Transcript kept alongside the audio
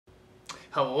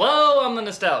Hello, I'm the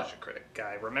Nostalgia Critic.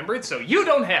 I remembered, so you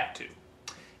don't have to.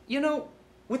 You know,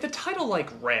 with a title like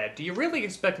Rad, do you really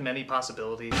expect many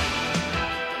possibilities?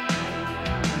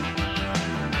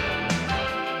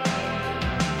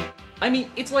 I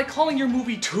mean, it's like calling your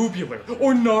movie tubular,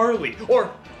 or gnarly, or...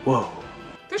 Whoa.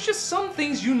 There's just some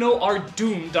things you know are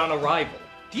doomed on arrival.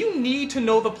 Do you need to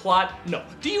know the plot? No.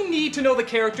 Do you need to know the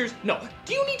characters? No.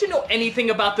 Do you need to know anything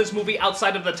about this movie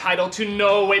outside of the title to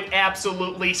know it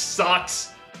absolutely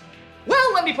sucks?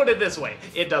 Well, let me put it this way.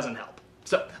 It doesn't help.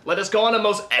 So, let us go on a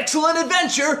most excellent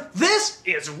adventure. This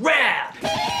is Rad!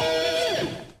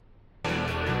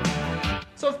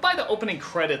 So if by the opening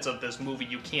credits of this movie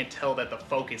you can't tell that the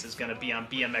focus is gonna be on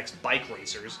BMX bike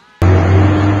racers,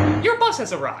 your bus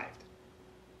has arrived.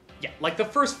 Yeah, like the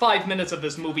first 5 minutes of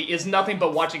this movie is nothing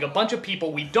but watching a bunch of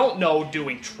people we don't know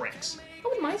doing tricks. I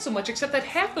wouldn't mind so much except that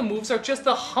half the moves are just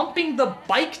the humping the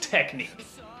bike technique.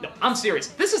 No, I'm serious.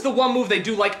 This is the one move they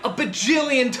do like a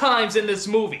bajillion times in this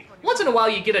movie. Once in a while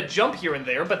you get a jump here and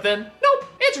there, but then, nope,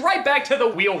 it's right back to the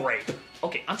wheel rape.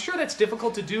 Okay, I'm sure that's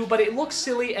difficult to do, but it looks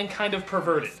silly and kind of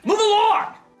perverted. Move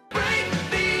along! Break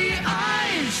the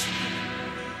ice!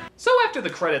 So after the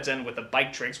credits end with the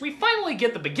bike tricks, we finally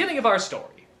get the beginning of our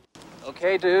story.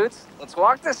 Okay, dudes, let's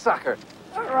walk this sucker.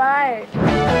 All right.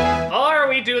 Or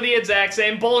we do the exact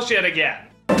same bullshit again.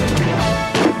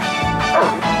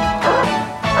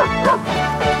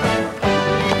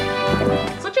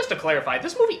 So just to clarify,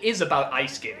 this movie is about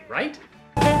ice skating, right?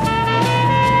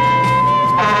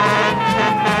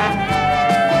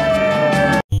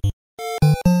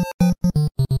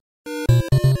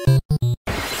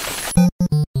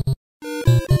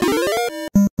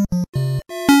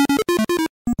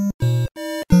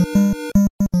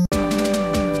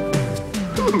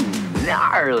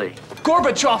 Gnarly.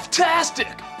 Gorbachev-tastic!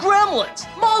 Gremlins!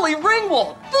 Molly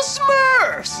Ringwald! The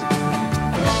Smurfs!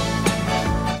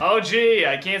 Oh gee,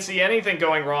 I can't see anything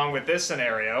going wrong with this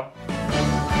scenario.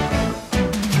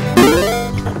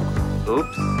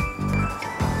 Oops.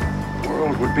 The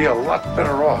world would be a lot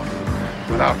better off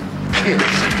without kids.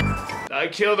 I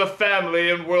killed a family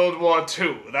in World War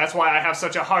II. That's why I have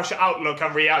such a harsh outlook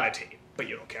on reality. But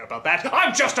you don't care about that.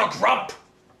 I'm just a grump!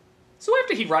 So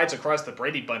after he rides across the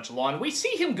Brady Bunch lawn, we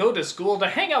see him go to school to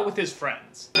hang out with his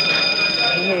friends.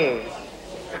 Hey,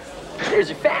 there's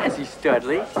your fantasy,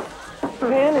 Studley.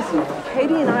 Fantasy.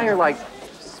 Katie and I are like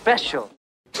special.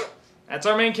 That's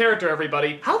our main character,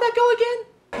 everybody. How'd that go again?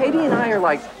 Katie and I are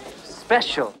like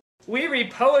special. We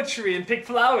read poetry and pick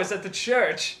flowers at the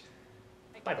church.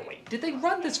 By the way, did they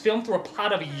run this film through a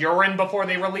pot of urine before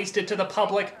they released it to the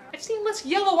public? I've seen less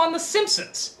yellow on The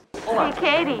Simpsons. Hey,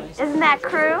 Katie, isn't that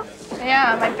crew?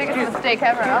 Yeah, my biggest mistake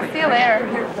ever. I'll see you later.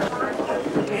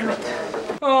 Damn it.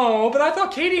 Oh, but I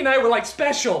thought Katie and I were like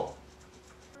special.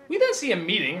 We then see a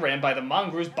meeting ran by the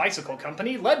Mongoose Bicycle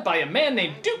Company led by a man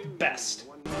named Duke Best.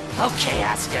 Okay,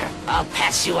 Oscar, I'll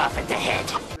pass you off at the head.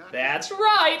 That's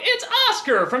right, it's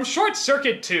Oscar from Short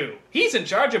Circuit 2. He's in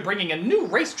charge of bringing a new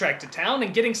racetrack to town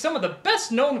and getting some of the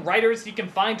best-known riders he can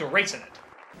find to race in it.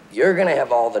 You're gonna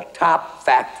have all the top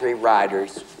factory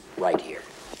riders right here.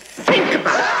 Think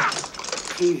about it.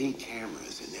 TV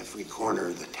cameras in every corner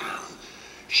of the town,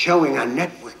 showing on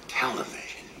network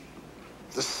television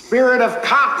the spirit of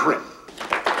Cochrane.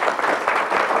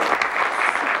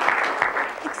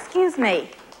 Excuse me.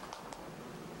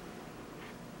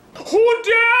 Who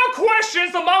dare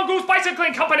questions the Mongoose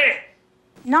Bicycling Company?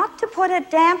 Not to put a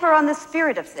damper on the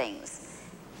spirit of things,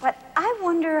 but I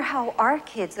wonder how our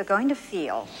kids are going to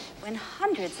feel when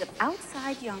hundreds of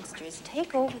outside youngsters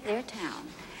take over their town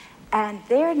and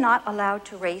they're not allowed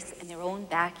to race in their own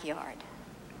backyard.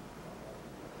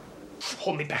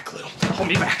 Hold me back, Lou. Hold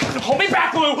me back. Hold me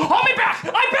back, Lou. Hold me back.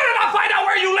 I better not find out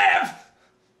where you live.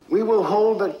 We will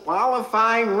hold a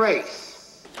qualifying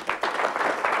race.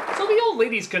 So the old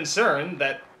lady's concern,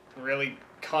 that really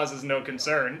causes no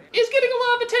concern, is getting a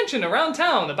lot of attention around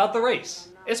town about the race.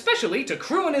 Especially to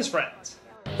Crew and his friends.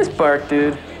 This Bart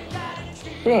dude,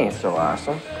 he ain't so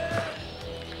awesome.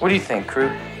 What do you think,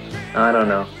 Crew? I don't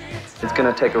know. It's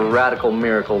gonna take a radical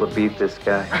miracle to beat this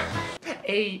guy.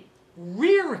 A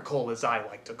rearicle, as I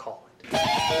like to call it.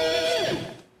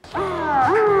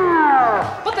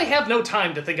 But they have no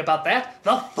time to think about that.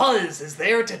 The Fuzz is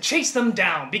there to chase them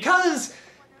down because...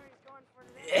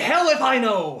 hell if I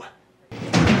know.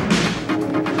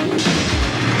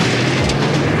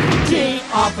 G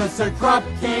Officer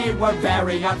Krupke were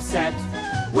very upset.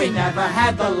 We never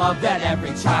had the love that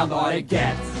every child ought to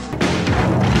get.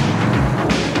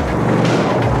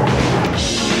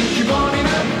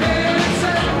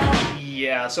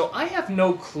 Yeah, so I have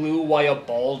no clue why a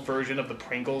bald version of the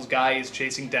Pringles guy is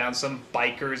chasing down some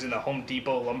bikers in the Home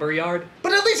Depot lumberyard.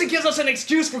 But at least it gives us an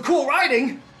excuse for cool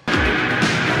riding!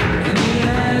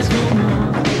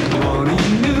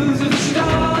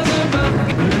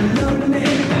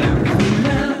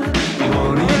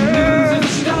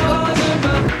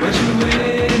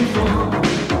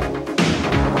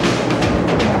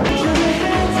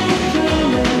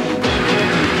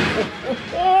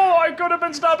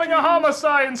 Stopping a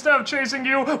homicide instead of chasing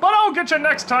you, but I'll get you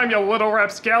next time, you little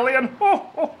rapscallion.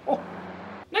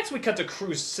 Next we cut to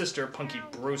Crue's sister, Punky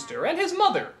Brewster, and his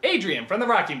mother, Adrian from the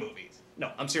Rocky movies.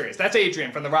 No, I'm serious, that's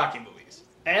Adrian from the Rocky movies.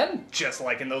 And, just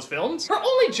like in those films, her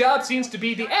only job seems to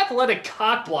be the athletic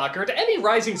cockblocker to any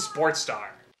rising sports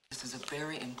star. This is a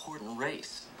very important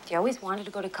race. You always wanted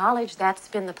to go to college, that's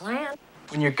been the plan.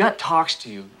 When your gut talks to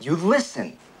you, you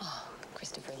listen.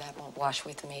 Christopher, that won't wash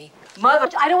with me. Mother,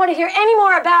 I don't want to hear any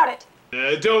more about it.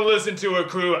 Don't listen to her,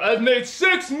 Crew. I've made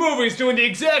 6 movies doing the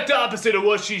exact opposite of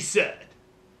what she said.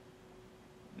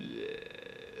 The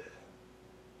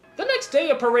next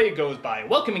day, a parade goes by,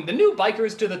 welcoming the new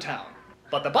bikers to the town.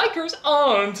 But the bikers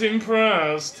aren't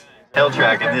impressed. Hell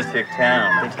track in this hick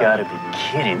town. They gotta be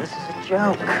kidding. This is a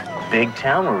joke. Big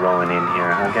town we're rolling in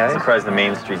here, huh, guys? Surprised the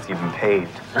main street's even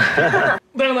paved.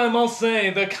 Then I must say,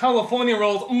 the California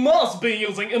rolls must be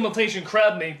using imitation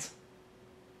crab meat.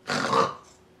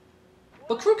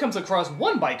 The Crew comes across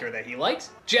one biker that he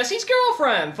likes, Jesse's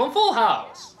girlfriend from Full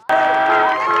House.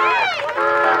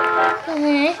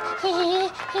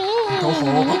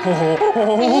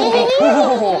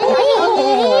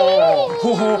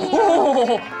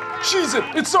 Cheese it!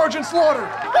 It's Sergeant Slaughter!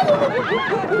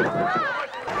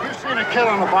 You seen a kid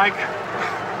on a bike?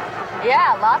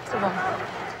 Yeah, lots of them.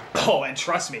 Oh, and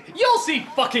trust me, you'll see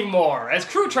fucking more, as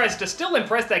Crew tries to still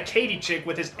impress that Katie chick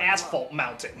with his asphalt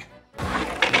mounting.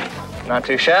 Not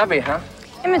too shabby, huh?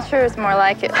 Immature is more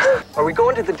like it. Are we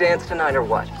going to the dance tonight or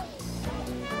what?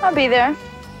 I'll be there.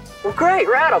 Well, great,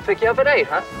 right. I'll pick you up at 8,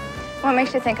 huh? What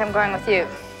makes you think I'm going with you?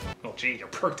 Oh, gee, your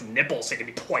perked nipples seem to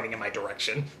be pointing in my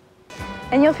direction.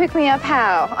 And you'll pick me up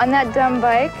how? On that dumb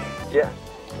bike? Yeah.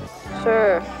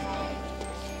 Sure.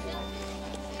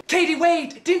 Katie,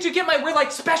 wait! Didn't you get my We're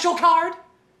Like Special card?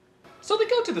 So they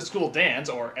go to the school dance,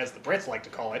 or as the Brits like to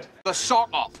call it, the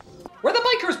shop, where the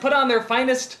bikers put on their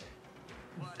finest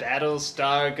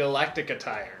Battlestar Galactic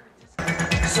attire.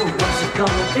 So what's it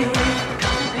gonna be?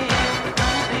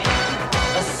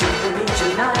 A symphony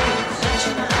tonight.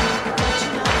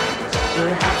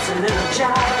 Perhaps a little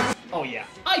jive. Oh yeah,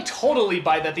 I totally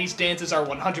buy that these dances are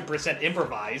 100%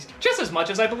 improvised, just as much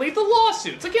as I believe the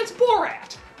lawsuits against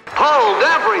Borat. Hold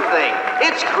everything!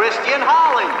 It's Christian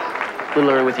Hollins! A little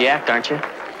early with the act, aren't you?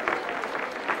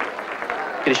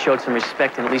 Could have showed some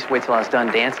respect and at least wait till I was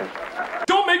done dancing.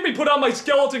 Don't make me put on my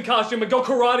skeleton costume and go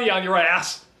karate on your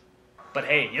ass! But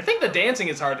hey, you think the dancing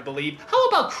is hard to believe? How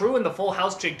about Crew and the Full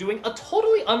House chick doing a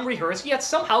totally unrehearsed yet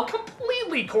somehow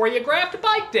completely choreographed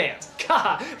bike dance?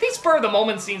 God, these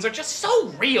spur-of-the-moment scenes are just so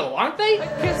real, aren't they?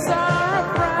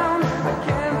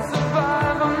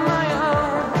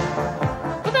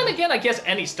 But then again, I guess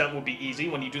any stunt would be easy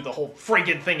when you do the whole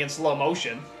friggin' thing in slow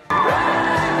motion.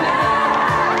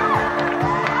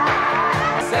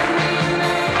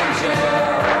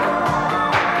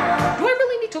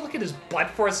 To look at his butt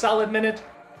for a solid minute,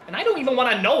 and I don't even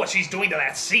want to know what she's doing to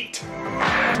that seat.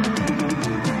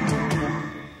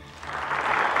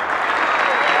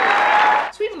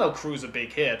 So even though Crew's a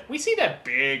big hit, we see that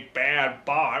big bad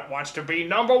bot wants to be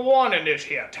 #1 in this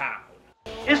here town.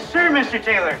 Yes, sir, Mr.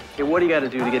 Taylor. Hey, what do you got to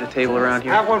do to get a table around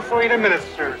here? Have one for you in a minute,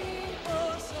 sir.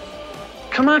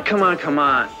 Come on.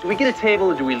 Do we get a table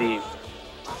or do we leave?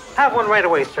 Have one right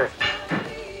away, sir.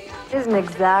 Isn't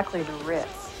exactly the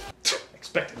Ritz.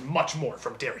 Expected much more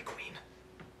from Dairy Queen.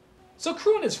 So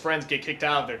Crew and his friends get kicked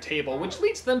out of their table, which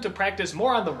leads them to practice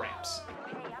more on the ramps.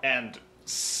 And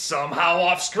somehow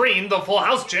off screen, the Full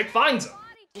House chick finds them.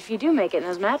 If you do make it and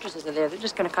those mattresses are there, they're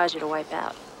just gonna cause you to wipe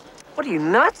out. What are you,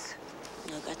 nuts?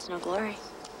 No guts, no glory.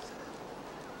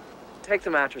 Take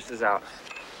the mattresses out.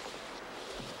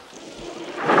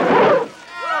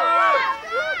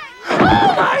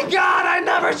 Oh my God, I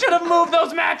never should have moved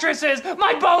those mattresses!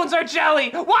 My bones are jelly!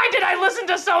 Why did I listen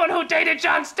to someone who dated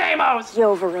John Stamos? You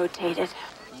over-rotated.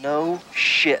 No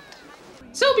shit.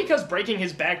 So because breaking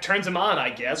his back turns him on, I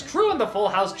guess, Crew and the Full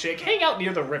House chick hang out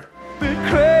near the river. But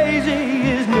crazy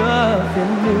is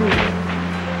nothing new.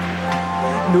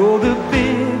 No, the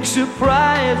big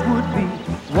surprise would be,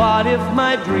 what if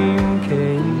my dream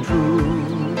came true?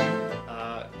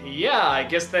 Yeah, I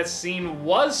guess that scene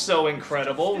was so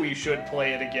incredible, we should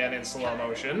play it again in slow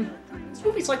motion. This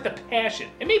movie's like The Passion.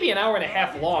 It may be an hour and a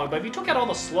half long, but if you took out all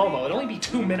the slow-mo, it'd only be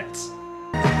 2 minutes.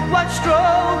 What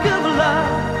stroke of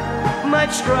love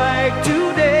might strike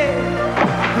today?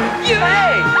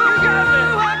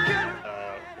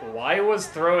 Why was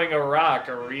throwing a rock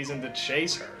a reason to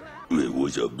chase her? It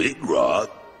was a big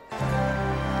rock.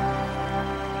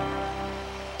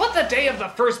 But the day of the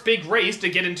first big race to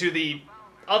get into the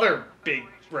other big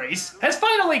race has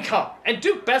finally come, and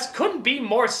Duke Best couldn't be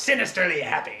more sinisterly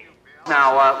happy.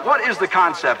 Now, what is the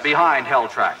concept behind Hell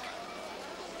Track?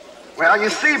 Well, you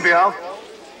see, Bill,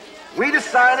 we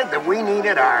decided that we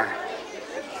needed our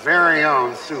very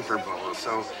own Super Bowl,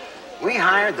 so we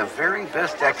hired the very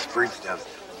best experts to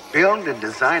build and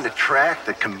design a track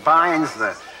that combines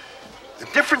the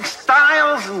different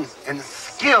styles and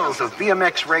skills of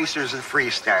BMX racers and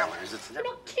freestylers.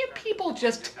 Can't people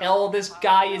just tell this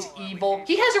guy is evil?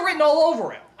 He has it written all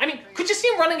over him. I mean, could you see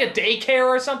him running a daycare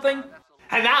or something?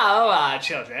 And now,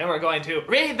 children, we're going to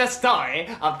read the story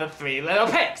of the 3 little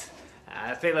pigs.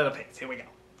 3 little pigs, here we go.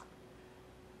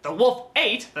 The wolf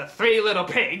ate the 3 little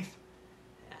pigs.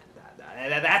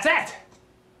 And that's it.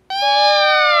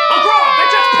 Oh, grow up!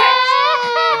 They're just pigs!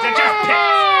 They're just pigs!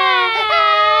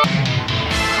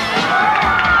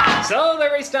 So they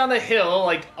race down the hill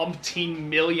like umpteen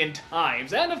million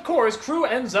times, and of course, Crew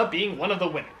ends up being one of the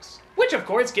winners. Which of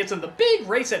course gets him the big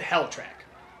race at Hell Track,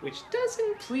 which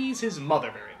doesn't please his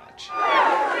mother very much.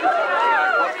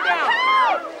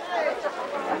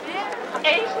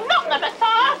 He's not the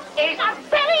Messiah, he's a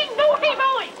very naughty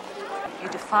boy! You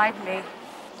defied me.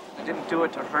 I didn't do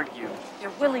it to hurt you.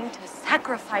 You're willing to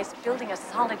sacrifice building a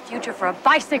solid future for a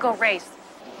bicycle race.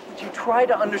 Would you try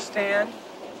to understand?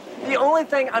 The only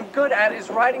thing I'm good at is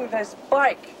riding this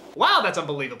bike. Wow, that's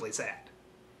unbelievably sad.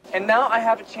 And now I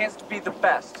have a chance to be the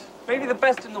best. Maybe the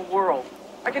best in the world.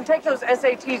 I can take those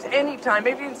SATs anytime,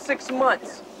 maybe in 6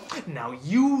 months. Now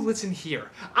you listen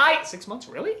here. 6 months,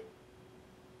 really?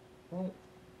 Well,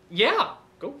 yeah,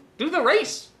 go do the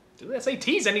race. Do the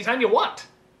SATs anytime you want.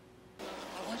 I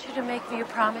want you to make me a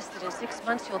promise that in 6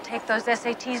 months you'll take those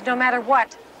SATs no matter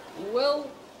what. Well,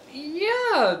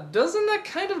 yeah, doesn't that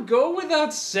kind of go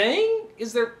without saying?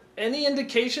 Is there any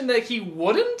indication that he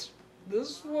wouldn't?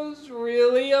 This was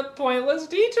really a pointless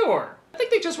detour. I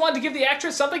think they just wanted to give the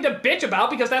actress something to bitch about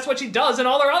because that's what she does in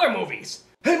all their other movies.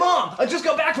 Hey Mom, I just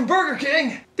got back from Burger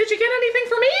King. Did you get anything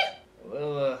for me?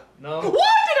 Well, no. Why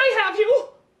did I have you?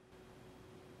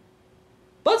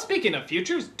 But speaking of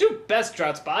futures, Duke Best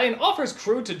trots by and offers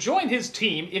Crew to join his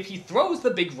team if he throws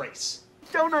the big race.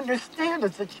 Don't understand.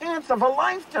 It's a chance of a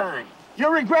lifetime.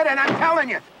 You'll regret it, I'm telling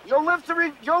you. You'll live.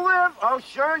 Oh,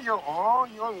 sure, you'll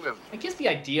live. I guess the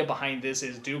idea behind this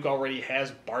is Duke already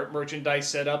has Bart merchandise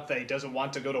set up that he doesn't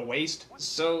want to go to waste,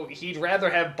 so he'd rather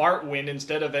have Bart win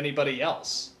instead of anybody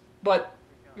else. But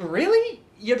really?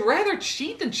 You'd rather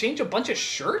cheat than change a bunch of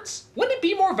shirts? Wouldn't it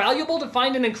be more valuable to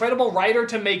find an incredible writer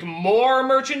to make more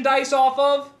merchandise off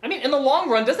of? I mean, in the long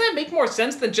run, doesn't that make more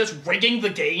sense than just rigging the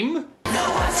game? No,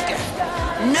 Oscar.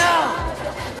 No!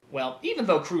 Well, even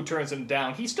though Crew turns him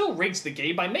down, he still rigs the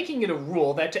game by making it a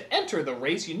rule that to enter the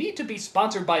race, you need to be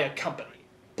sponsored by a company.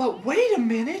 But wait a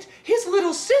minute! His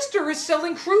little sister is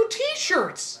selling Crew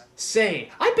t-shirts! Say,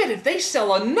 I bet if they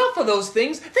sell enough of those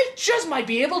things, they just might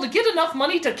be able to get enough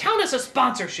money to count as a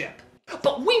sponsorship.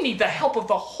 But we need the help of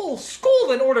the whole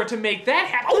school in order to make that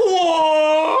happen.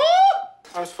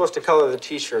 I'm supposed to color the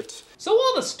t-shirts. So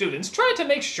all the students try to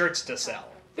make shirts to sell.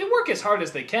 They work as hard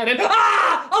as they can and a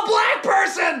black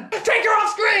person! Take her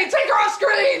off screen! Take her off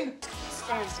screen!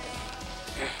 Stand still.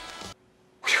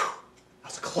 Whew, that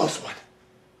was a close one.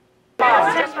 Well,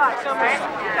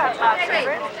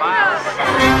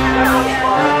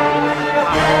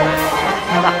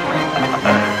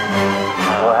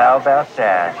 how about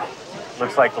that?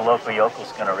 Looks like the local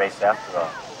yokel's gonna race after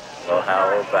all. Well,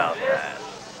 how about that?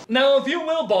 Now, if you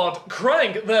will, Bart,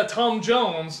 crank that Tom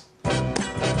Jones.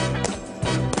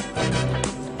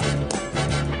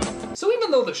 So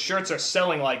even though the shirts are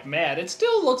selling like mad, it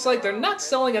still looks like they're not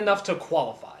selling enough to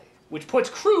qualify, which puts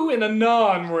Crew in a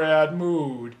non-rad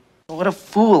mood. What a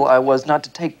fool I was not to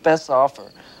take Beth's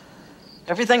offer.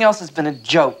 Everything else has been a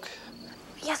joke.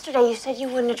 Yesterday you said you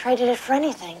wouldn't have traded it for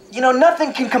anything. You know,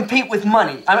 nothing can compete with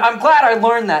money. I'm glad I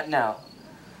learned that now.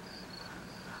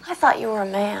 I thought you were a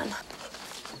man.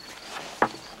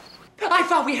 I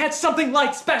thought we had something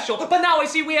like special, but now I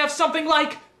see we have something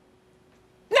like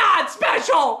not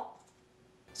special!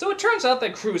 So it turns out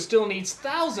that Crew still needs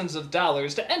thousands of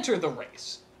dollars to enter the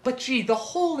race. But gee, the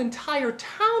whole entire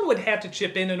town would have to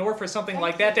chip in order for something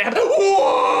like that to happen.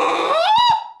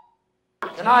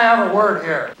 Can I have a word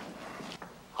here?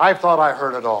 I've thought I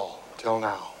heard it all, till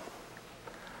now.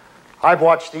 I've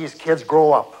watched these kids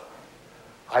grow up.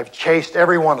 I've chased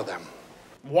every one of them.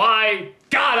 Why?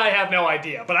 God, I have no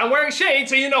idea, but I'm wearing shades,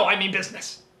 so you know I mean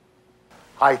business.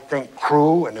 I think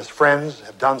Crew and his friends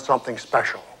have done something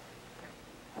special.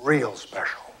 Real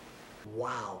special.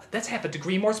 Wow, that's half a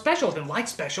degree more special than like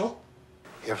special.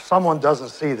 If someone doesn't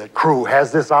see that Crew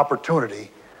has this opportunity,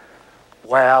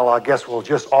 well, I guess we'll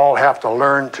just all have to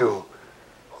learn to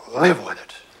live with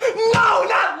it. No,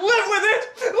 not live with it!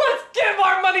 Let's give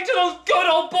our money to those good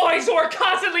old boys who are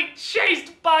constantly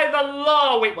chased by the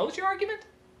law. Wait, what was your argument?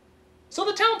 So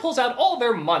the town pulls out all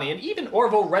their money, and even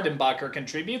Orville Redenbacher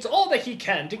contributes all that he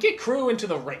can to get Crew into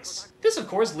the race. This, of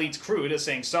course, leads Crew to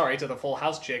saying sorry to the Full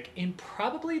House chick in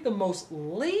probably the most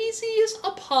laziest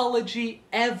apology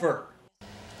ever.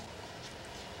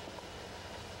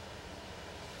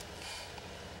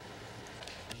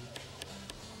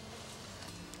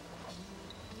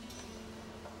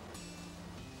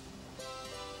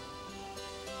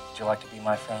 Would you like to be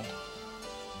my friend?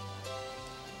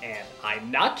 And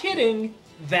I'm not kidding,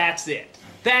 that's it.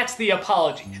 That's the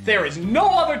apology. There is no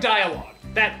other dialogue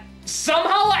that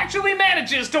somehow actually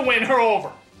manages to win her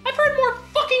over. I've heard more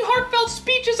fucking heartfelt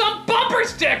speeches on bumper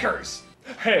stickers.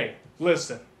 Hey,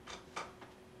 listen.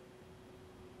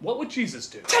 What would Jesus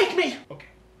do? Take me! Okay.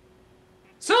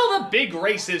 So the big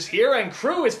race is here and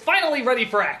Crew is finally ready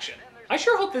for action. I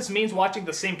sure hope this means watching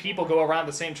the same people go around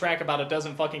the same track about a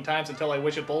dozen fucking times until I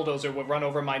wish a bulldozer would run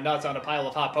over my nuts on a pile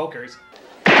of hot pokers.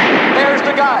 There's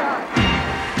the guy!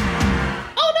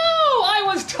 Oh no! I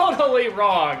was totally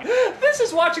wrong! This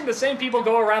is watching the same people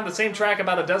go around the same track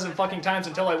about a dozen fucking times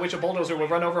until I wish a bulldozer would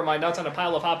run over my nuts on a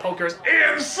pile of hot pokers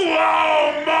in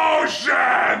slow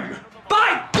motion!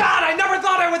 By God, I never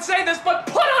thought I would say this, but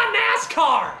put on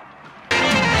NASCAR!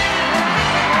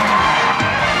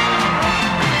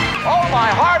 Oh, my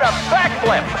heart, a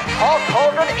backflip! Hulk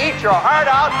Hogan, eat your heart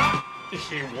out!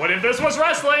 What if this was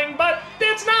wrestling? But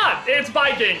it's not! It's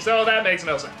biking, so that makes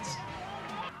no sense.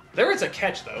 There is a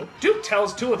catch, though. Duke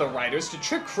tells two of the riders to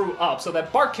trick Crew up so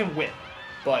that Bart can win.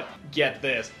 But get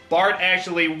this, Bart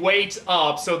actually waits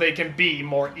up so they can be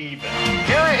more even.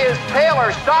 Here is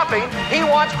Taylor stopping. He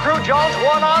wants Crew Jones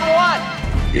one-on-one.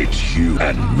 It's you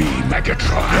and me,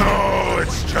 Megatron. No,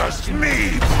 it's just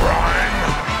me,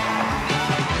 Prime.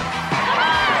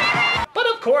 But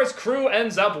of course, Crew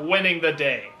ends up winning the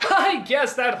day. I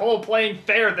guess that whole playing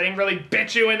fair thing really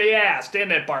bit you in the ass,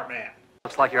 didn't it, Bartman?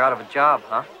 Looks like you're out of a job,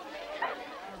 huh?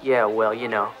 Yeah, well, you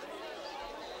know.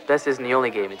 This isn't the only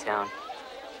game in town.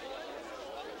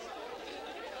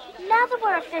 Now that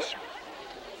we're official,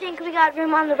 think we got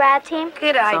room on the rad team?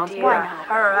 Good idea. Why not?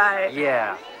 All right.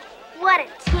 Yeah. What a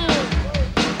team.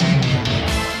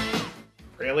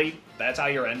 Really? That's how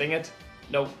you're ending it?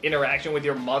 No interaction with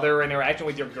your mother, interaction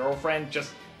with your girlfriend,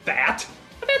 just that?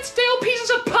 I've had stale pieces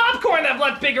of popcorn that have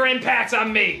left bigger impacts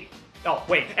on me! Oh,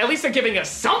 wait, at least they're giving us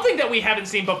something that we haven't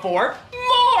seen before!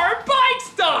 More bike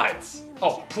stunts!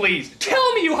 Oh, please,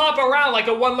 tell me you hop around like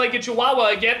a one-legged chihuahua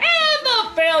again, and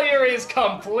the failure is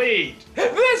complete!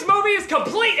 This movie is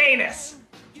complete anus!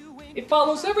 It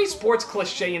follows every sports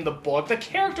cliche in the book, the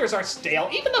characters are stale,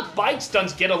 even the bike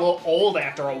stunts get a little old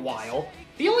after a while.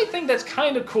 The only thing that's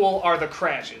kinda cool are the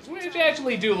crashes, which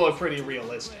actually do look pretty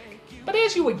realistic. But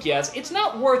as you would guess, it's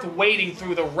not worth waiting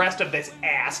through the rest of this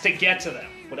ass to get to them.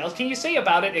 What else can you say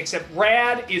about it except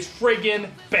rad is friggin'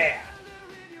 bad?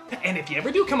 And if you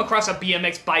ever do come across a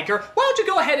BMX biker, why don't you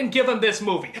go ahead and give them this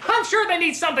movie? I'm sure they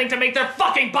need something to make their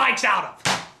fucking bikes out of!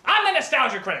 I'm the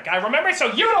Nostalgia Critic, I remember,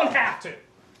 so you don't have to!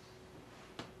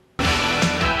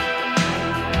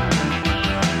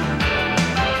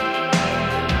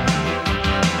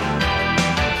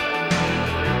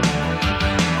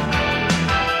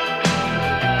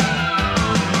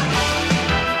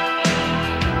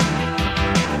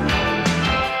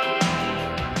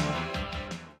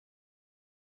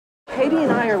 Katie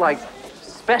and I are like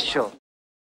special.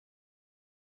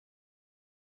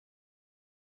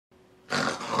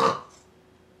 Oh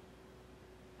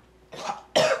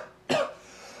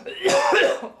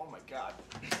my God.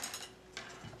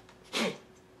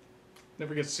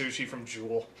 Never get sushi from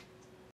Jewel.